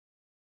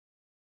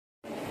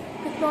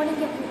morning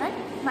everyone.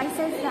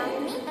 Myself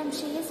RAAHINI and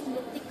she is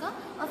MRITHIKA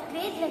of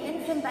grade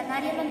 11 from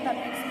BANNARI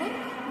Public School.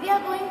 We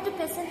are going to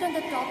present on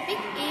the topic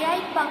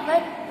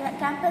AI-powered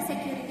campus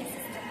security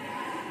system.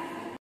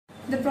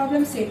 The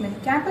problem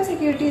statement. Campus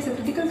security is a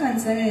critical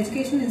concern in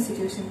educational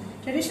institutions.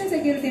 Traditional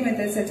security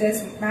methods such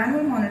as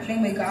manual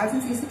monitoring by guards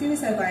and CCTV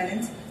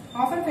surveillance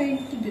often fail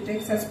to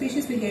detect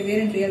suspicious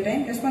behavior in real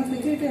time, respond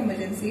quickly to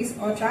emergencies,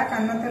 or track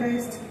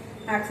unauthorized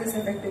access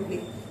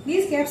effectively.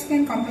 These gaps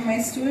can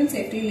compromise student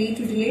safety, lead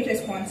to delayed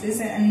responses,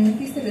 and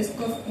increase the risk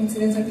of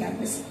incidents on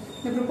campus.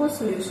 The proposed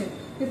solution.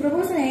 We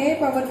propose an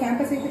AI-powered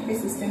campus security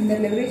system that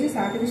leverages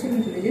artificial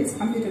intelligence,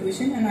 computer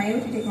vision, and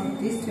IoT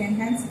technologies to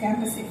enhance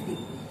campus safety.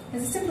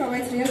 The system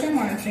provides real-time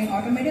monitoring,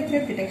 automated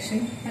threat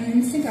detection, and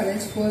instant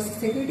alerts for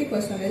security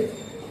personnel,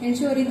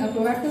 ensuring a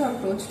proactive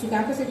approach to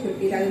campus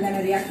security rather than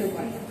a reactive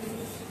one.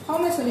 How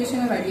my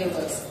solution or idea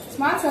works.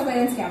 Smart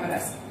surveillance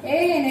cameras.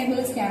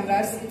 AI-enabled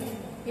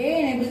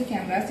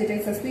cameras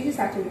detect suspicious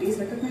activities,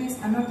 recognize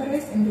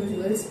unauthorized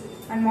individuals,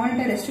 and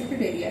monitor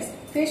restricted areas.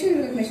 Facial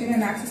recognition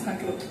and access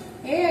control.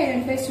 AI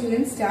identifies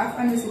students, staff,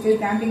 and visitors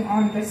granting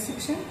on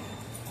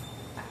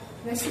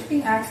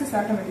restricting access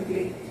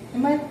automatically.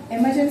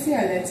 Emergency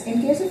alerts.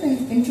 In case of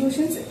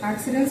intrusions,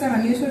 accidents, or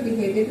unusual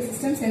behavior, the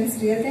system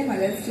sends real-time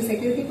alerts to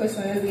security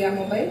personnel via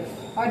mobile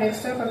or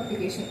desktop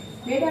application.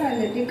 Data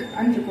analytics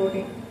and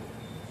reporting.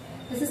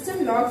 The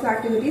system logs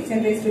activities,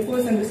 generates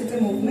reports on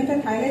visitor movement,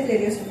 and highlights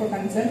areas for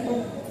concern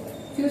for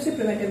future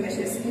preventive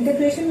measures.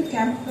 Integration with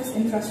campus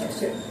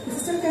infrastructure. The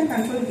system can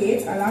control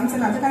gates, alarms,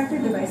 and other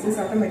connected devices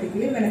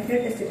automatically when a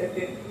threat is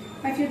detected.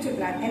 My future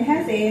plan.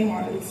 Enhance AI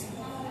models.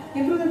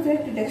 Improve the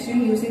threat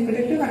detection using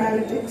predictive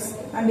analytics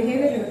and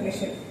behavior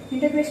recognition.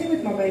 Integration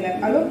with mobile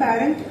app. Allow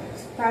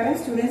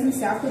parents, students, and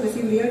staff to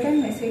receive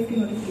real-time safety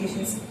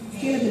notifications.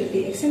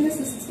 Scalability. Extend the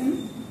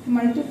system to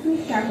multiple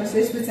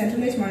campuses with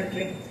centralized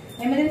monitoring.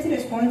 Emergency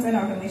response and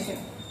automation.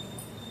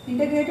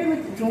 Integrated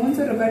with drones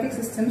or robotic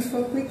systems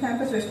for quick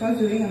campus response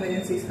during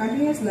emergencies.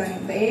 Continuous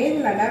learning. The AI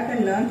will adapt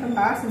and learn from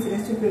past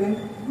incidents to prevent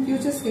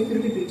future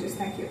security breaches.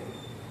 Thank you.